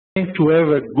to have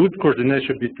a good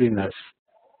coordination between us.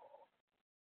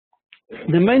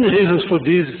 The main reasons for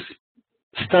this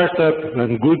startup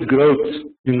and good growth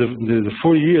in the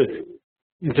 4 years,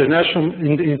 in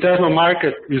the internal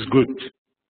market is good.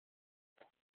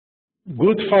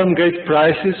 Good farm gate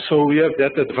prices, so we have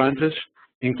that advantage,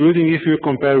 including if you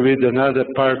compare with another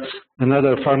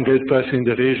farm gate price in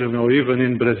the region or even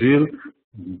in Brazil,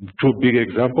 two big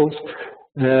examples,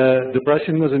 the price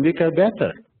in Mozambique are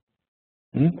better.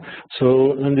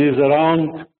 So, and it's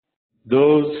around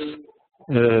those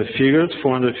figures,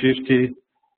 450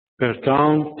 per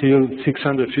ton till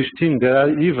 615. There are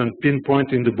even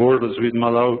pinpointing the borders with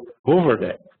Malawi over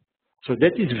that. So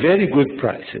that is very good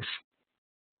prices.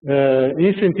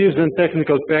 Incentives and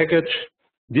technical package,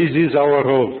 this is our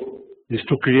role, is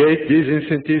to create these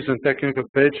incentives and technical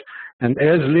package. And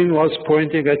as Lynn was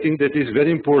pointing, I think that is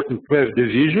very important to have the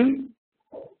vision,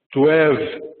 to have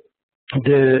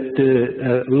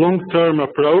the long-term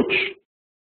approach,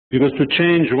 because to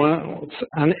change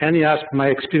any aspect, my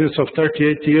experience of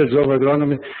 38 years of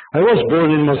agronomy, I was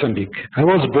born in Mozambique. I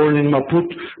was born in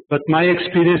Maputo, but my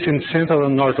experience in central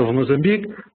and north of Mozambique,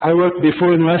 I worked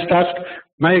before in West Africa.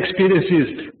 My experience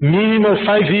is minimum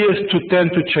 5 years to 10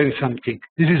 to change something.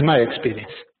 This is my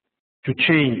experience, to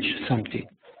change something.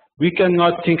 We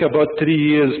cannot think about 3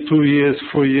 years, 2 years,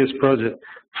 4 years project.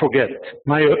 Forget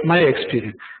my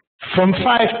experience. From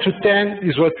 5 to 10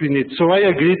 is what we need. So I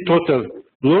agree totally.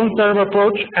 Long-term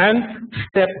approach and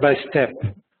step by step.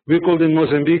 We call it in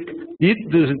Mozambique, eat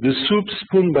the soup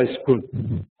spoon by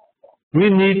spoon. We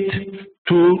need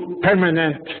to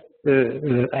permanent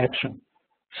action.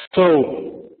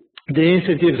 So the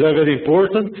incentives are very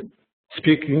important.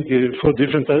 Speaking for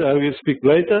different, I will speak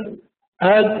later.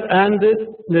 And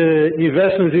the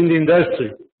investment in the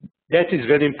industry. That is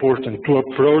very important to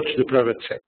approach the private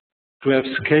sector. To have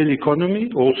scale economy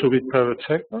also with private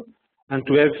sector. And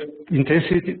to have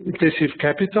intensive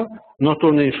capital, not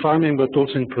only in farming, but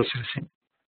also in processing.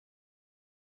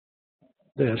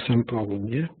 There's some problem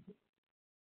here.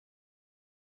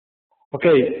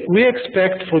 Okay, we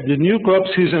expect for the new crop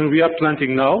season we are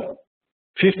planting now,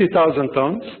 50,000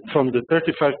 tons from the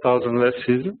 35,000 last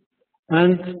season,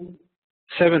 and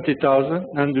 70,000,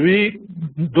 and we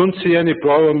don't see any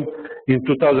problem in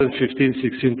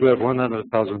 2015-16 to have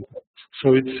 100,000 tons.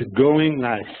 So it's going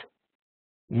nice.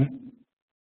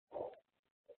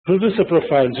 Producer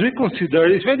profiles, we consider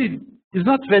it's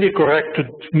not very correct to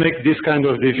make this kind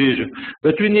of division,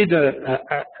 but we need to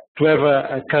have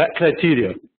a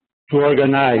criteria to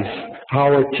organize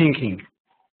our thinking.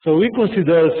 So we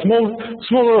consider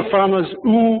smaller farmers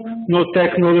who know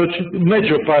technology,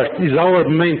 major part is our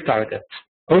main target,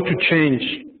 how to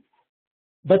change.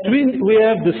 But we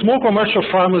have the small commercial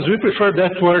farmers, we prefer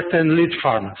that word than lead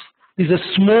farmers. It's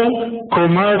a small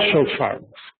commercial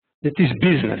farmers, it is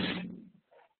business.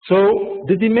 So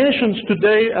the dimensions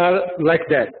today are like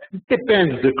that. It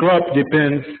depends, the crop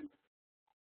depends.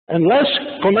 And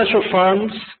large commercial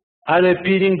farms are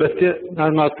appearing, but they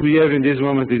are not. We have in this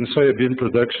moment in soybean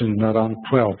production around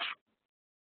 12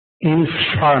 in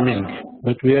farming,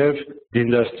 but we have the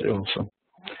industry also.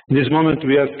 In this moment,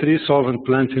 we have 3 solvent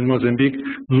plants in Mozambique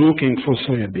looking for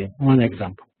soybean, one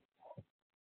example.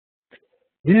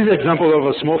 This is an example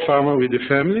of a small farmer with a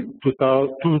family,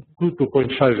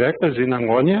 2.5 hectares in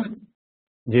Angonia,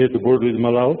 near the border with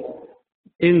Malawi.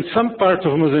 In some parts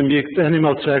of Mozambique,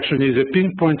 animal traction is a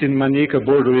pinpoint in Manica,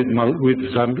 border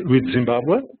with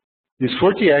Zimbabwe. It's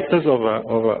 40 hectares of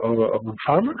a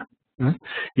farmer.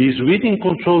 He's weeding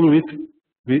control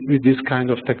with this kind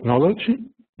of technology.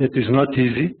 It is not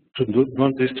easy to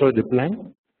don't destroy the plant.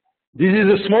 This is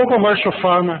a small commercial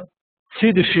farmer.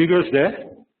 See the figures there.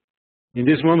 In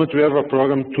this moment, we have a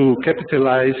program to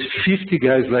capitalize 50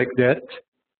 guys like that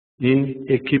in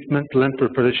equipment, land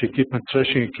preparation equipment,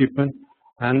 threshing equipment,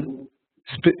 and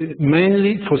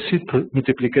mainly for seed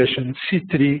multiplication,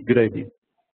 C3 grading.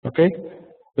 Okay?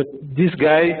 But this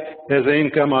guy has an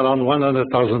income around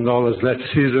 $100,000 last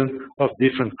season of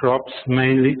different crops,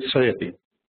 mainly soybean.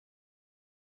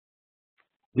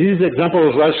 This is an example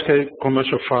of large-scale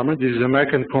commercial farmer. This is an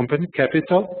American company,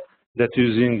 Capital, that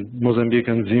using Mozambique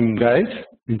and Zim guys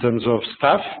in terms of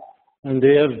staff. And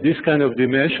they have this kind of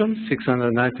dimension,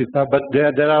 690,000, but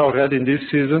there are already in this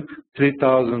season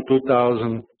 3,000,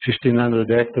 2,000, 1,500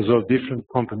 hectares of different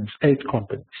companies, 8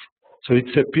 companies. So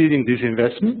it's appealing this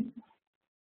investment.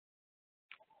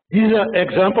 This is an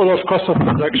example of cost of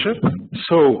production.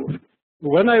 So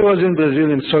when I was in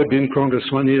Brazil in Soybean Congress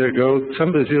 1 year ago,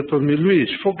 some Brazil told me, Luis,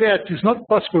 forget, it's not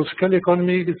possible scale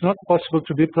economy, it's not possible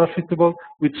to be profitable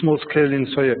with small scale in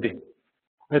soybean.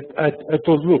 I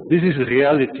told, look, this is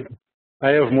reality. I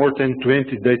have more than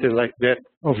 20 data like that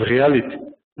of reality,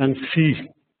 and see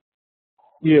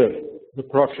here the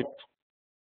profit.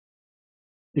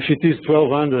 If it is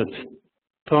 1,200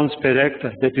 tons per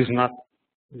hectare, that is not,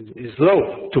 is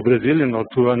low to Brazilian or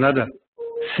to another.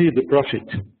 See the profit,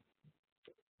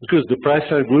 because the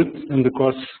prices are good and the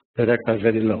costs per hectare are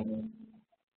very low.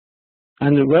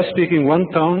 And we're speaking 1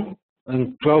 ton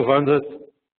and 1,200,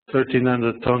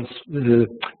 1,300 tons,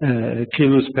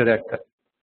 kilos per hectare.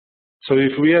 So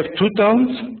if we have 2 tons,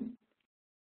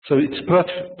 so it's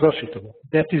profitable.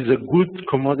 That is a good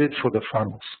commodity for the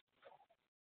farmers.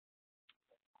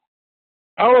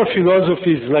 Our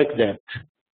philosophy is like that.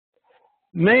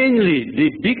 Mainly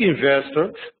the big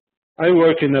investors, I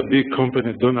work in a big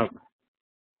company, Donald.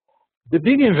 The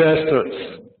big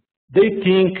investors, they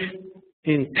think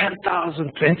in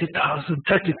 10,000, 20,000,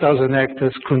 30,000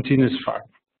 hectares continuous farm.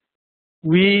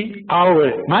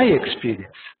 My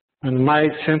experience, and my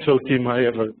central team, I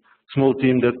have a small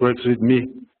team that works with me,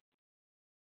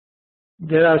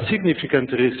 there are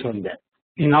significant risks on that,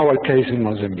 in our case in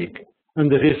Mozambique, and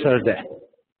the risks are there,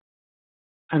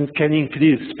 and can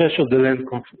increase, especially the land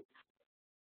conflict.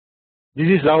 This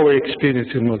is our experience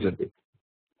in Mozambique.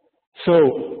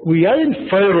 So we are in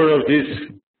favor of this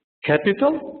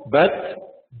capital, but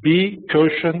be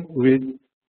cautious with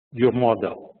your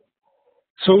model.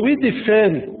 So we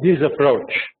defend this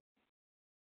approach.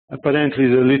 Apparently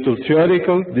it's a little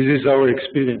theoretical, this is our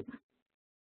experience.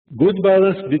 Good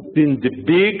balance between the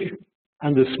big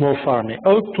and the small farming.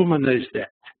 How to manage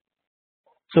that?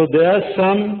 So there are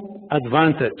some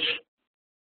advantages.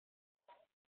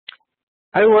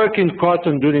 I work in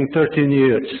cotton during 13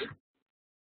 years.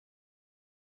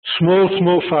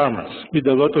 Small farmers with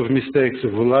a lot of mistakes, a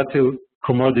volatile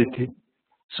commodity.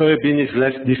 Soybean is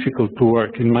less difficult to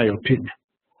work, in my opinion.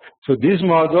 So this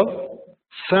model,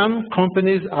 some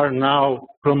companies are now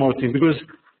promoting, because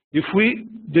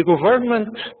the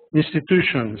government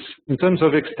institutions, in terms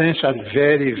of extension, are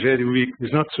very, very weak.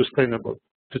 It's not sustainable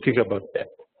to think about that.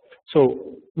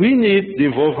 So we need the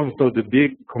involvement of the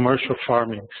big commercial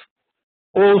farming,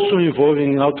 also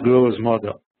involving outgrowers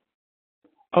model.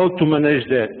 How to manage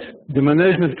that? The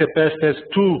management capacity has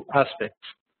 2 aspects,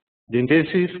 the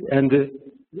intensive and the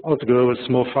outgrowers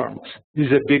small farms. This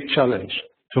is a big challenge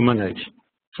to manage.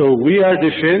 So we are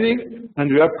defending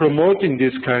and we are promoting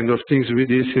these kind of things with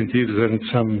incentives and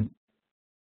some.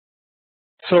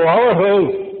 So our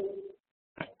role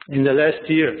in the last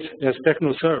years as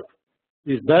TechnoServe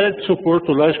is direct support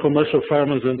to large commercial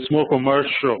farmers and small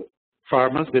commercial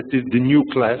farmers, that is the new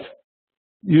class,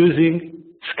 using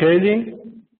scaling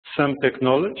some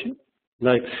technology,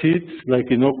 like seeds, like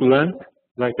inoculant,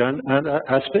 like other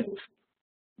aspects,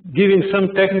 giving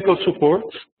some technical support,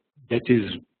 that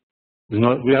is,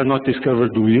 we are not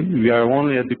discovered the wheel, we are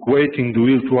only adequating the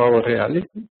wheel to our reality.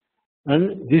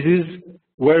 And this is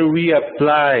where we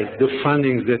apply the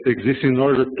fundings that exist in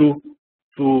order to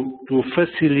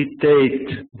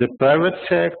facilitate the private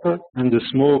sector and the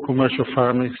small commercial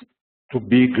farmers to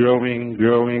be growing,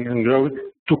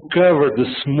 to cover the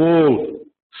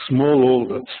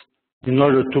smallholders in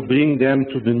order to bring them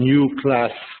to the new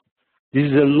class. This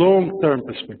is a long-term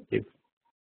perspective.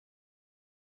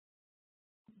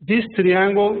 This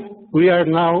triangle,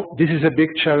 this is a big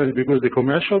challenge because the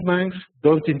commercial banks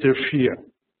don't interfere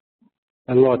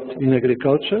a lot in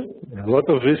agriculture, a lot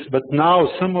of risk, but now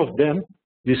some of them,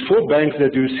 these 4 banks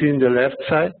that you see in the left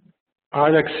side,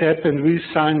 are accepted, and we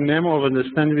sign memo of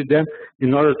understanding with them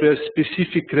in order to have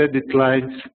specific credit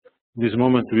lines. At this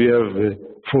moment we have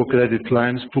 4 credit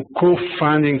lines to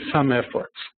co-funding some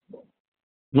efforts,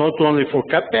 not only for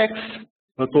CapEx,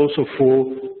 but also for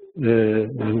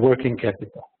the working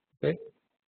capital. Okay?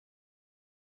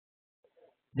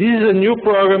 This is a new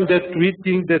program that we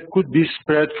think that could be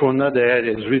spread for other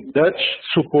areas. With Dutch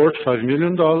support, $5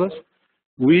 million,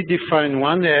 we define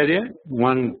one area,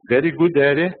 one very good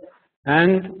area,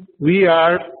 and we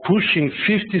are pushing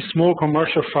 50 small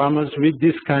commercial farmers with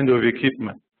this kind of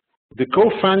equipment. The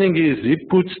co-funding is, it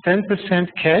puts 10%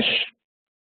 cash,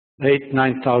 $8,000,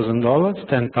 $9,000,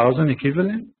 $10,000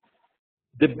 equivalent.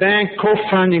 The bank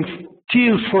co-funding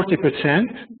till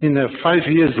 40% in a 5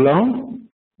 years loan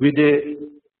with a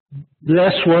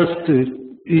less worth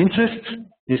interest,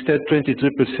 instead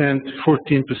 23%,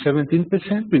 14 to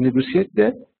 17%, we negotiate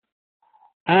that.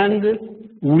 And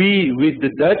we, with the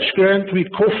Dutch grant, we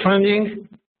co-funding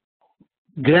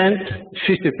grant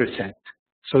 50%.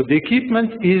 So the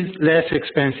equipment is less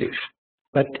expensive,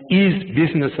 but is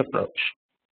business approach.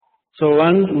 So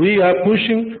and we are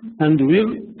pushing and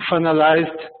will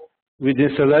finalize with the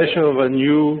installation of a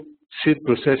new seed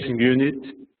processing unit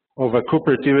of a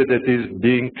cooperative that is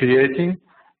being creating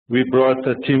We brought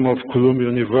a team of Columbia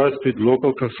University with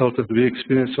local consultants with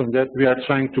experience on that. We are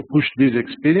trying to push this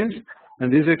experience,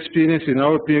 and this experience, in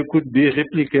our opinion, could be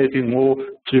replicated in more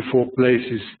 3-4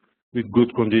 places with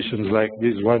good conditions like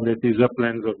this one that is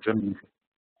uplands of Jamaica.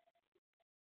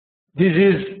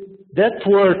 That's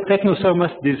where TechnoServe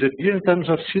must disappear in terms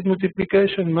of seed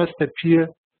multiplication, must appear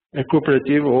a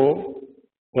cooperative or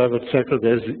private sector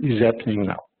as is happening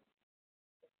now.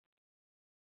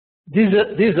 These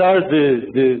are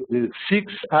the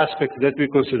 6 aspects that we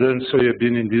consider in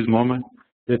soybean in this moment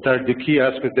that are the key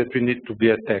aspects that we need to be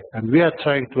attacked. And we are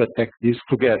trying to attack this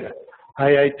together.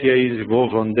 IITA is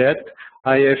involved on that.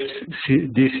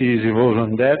 IFDC is involved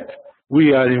on that.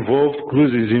 We are involved.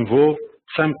 Cruz is involved.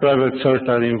 Some private sectors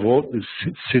are involved,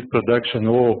 seed production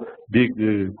or big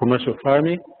commercial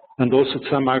farming, and also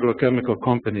some agrochemical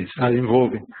companies are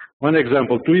involved. One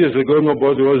example, 2 years ago,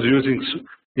 nobody was using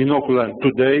inoculant.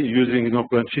 Today, using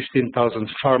inoculant, 15,000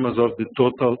 farmers of the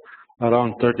total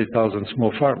around 30,000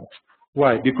 small farmers.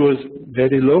 Why? Because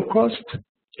very low cost,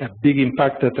 a big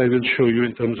impact that I will show you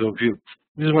in terms of yield.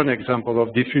 This is one example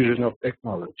of diffusion of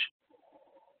technology.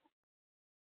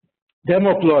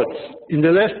 Demo plots. In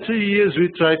the last 3 years, we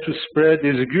tried to spread. The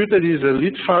executor is a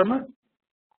lead farmer.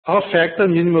 Our factor,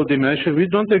 minimal dimension. We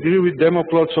don't agree with demo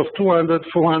plots of 200,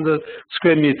 400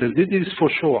 square meters. This is for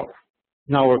show off,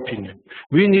 in our opinion.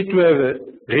 We need to have a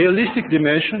realistic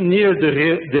dimension near the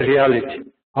reality.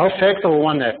 Our factor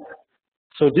 1 hectare.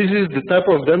 So this is the type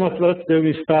of demo plots that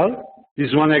we install. This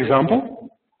is one example.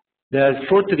 There are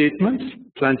 4 treatments: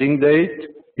 planting date,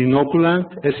 inoculant,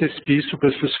 SSP,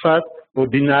 superphosphate, or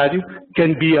binario.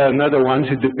 Can be another one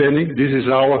depending. This is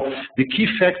the key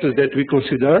factors that we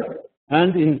consider.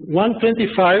 And in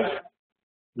 125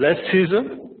 last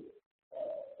season,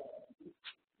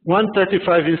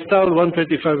 135 installed,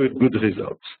 125 with good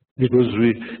results, because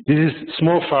this is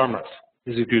small farmers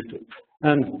executed.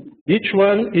 And each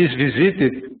one is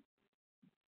visited.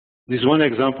 This is one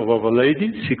example of a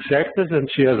lady, 6 hectares, and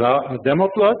she has a demo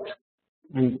plot,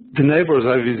 and the neighbors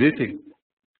are visiting.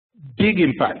 Big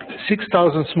impact.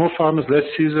 6,000 small farmers last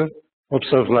season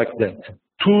observed like that.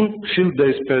 2 field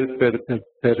days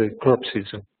per crop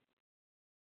season.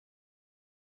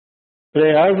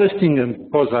 Pre-harvesting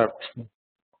and post-harvesting.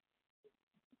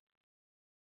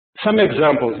 Some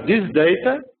examples. This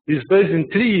data is based in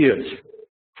 3 years.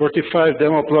 45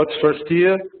 demo plots first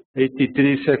year,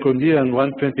 83 second year, and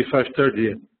 125 third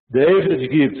year. The average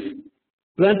gives.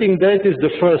 Planting date is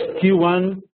the first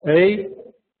T1A,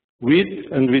 with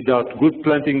and without. Good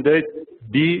planting date,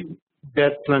 B,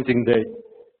 bad planting date.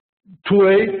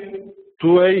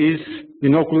 2A is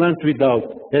inoculant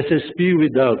without, SSP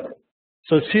without.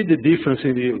 So see the difference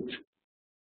in yield.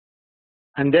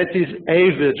 And that is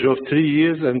average of 3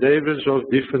 years and average of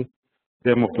different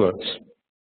demo plots.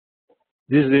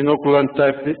 This is the inoculant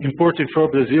type imported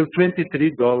from Brazil,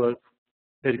 $23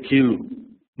 per kilo.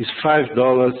 It's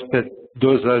 $5 per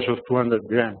dosage of 200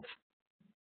 grams.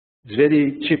 It's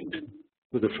very cheap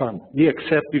to the farmer. We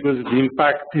accept because the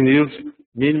impact in yields,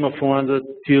 minimum 400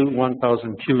 till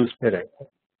 1,000 kilos per hectare.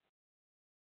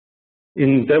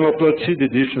 In demo plot seed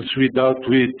additions without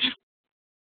which,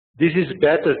 this is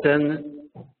better than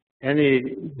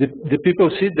the people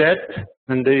see that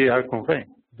and they are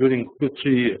conveying during 2-3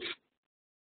 years.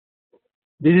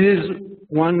 This is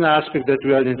one aspect that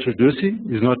we are introducing.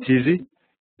 It's not easy.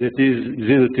 That is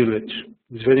zero tillage.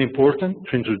 It's very important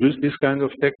to introduce this kind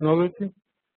of technology,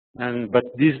 but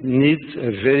this needs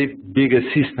a very big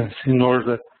assistance in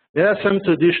order. There are some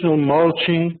traditional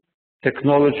mulching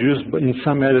technology used in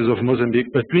some areas of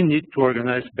Mozambique, but we need to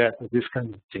organize better these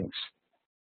kind of things.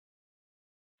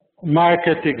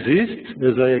 Market exists,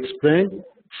 as I explained.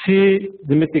 See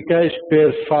the meticais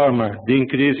per farmer, the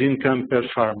increased income per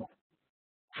farmer,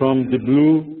 from the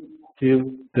blue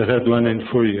till the red one in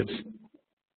 4 years.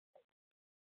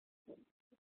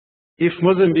 If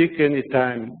Mozambique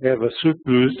anytime have a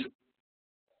surplus,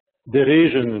 the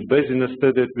region, based on a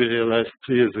study that we realized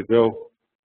 3 years ago,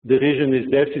 the region is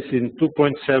deficit in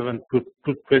 2.7 to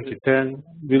 2010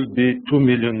 will be 2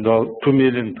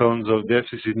 million tons of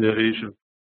deficit in the region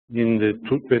in the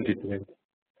 2020.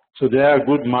 So there are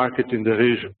good markets in the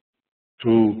region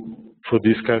for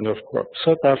this kind of crop.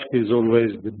 South Africa is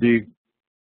always the big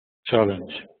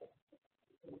challenge.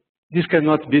 This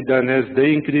cannot be done as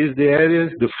they increase the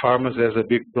areas. The farmers has a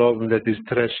big problem that is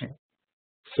threshing.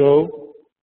 So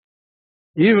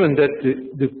even that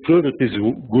the product is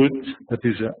good, that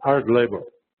is a hard labor.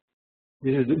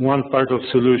 This is one part of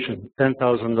solution,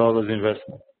 $10,000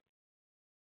 investment.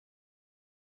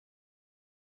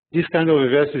 This kind of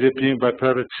investment is appearing by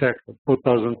private sector.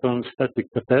 4,000 tons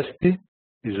static capacity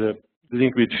is a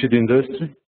link with feed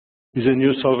industry. is a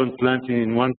new solvent plant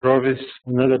in one province,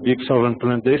 another big solvent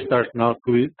plant. They start now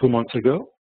 2 months ago.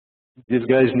 These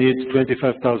guys need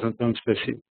 25,000 tons per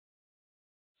season.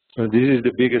 So this is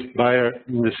the biggest buyer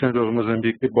in the center of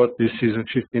Mozambique. They bought this season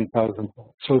 15,000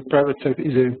 tons. So private sector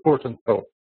is an important role,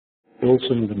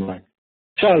 also in the market.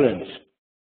 Challenge.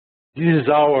 This is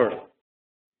our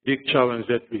big challenge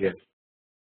that we have.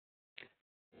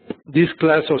 This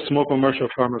class of small commercial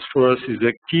farmers for us is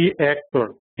a key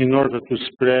actor in order to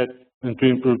spread and to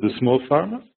improve the small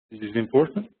farmers. This is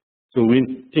important. So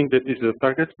we think that this is a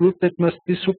target group that must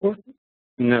be supported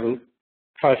in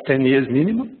 5–10 years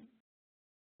minimum.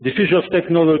 The future of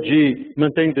technology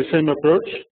maintain the same approach.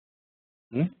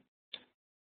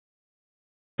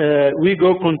 We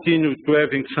continue to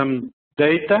having some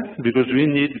data because we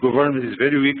need, government is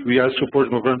very weak. We are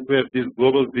supporting government to have this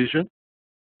global vision.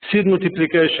 Seed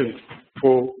multiplication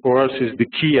for us is the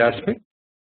key aspect.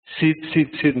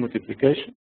 Seed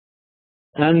multiplication.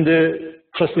 And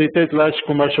facilitate large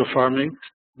commercial farming.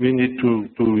 We need to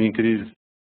increase,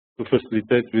 to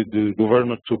facilitate with the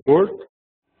government support.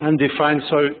 And define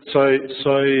soy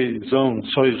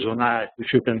zonage,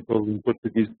 if you can call in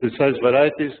Portuguese, precise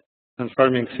varieties and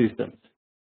farming systems.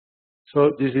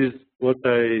 So this is what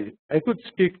I could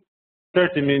speak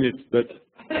 30 minutes, but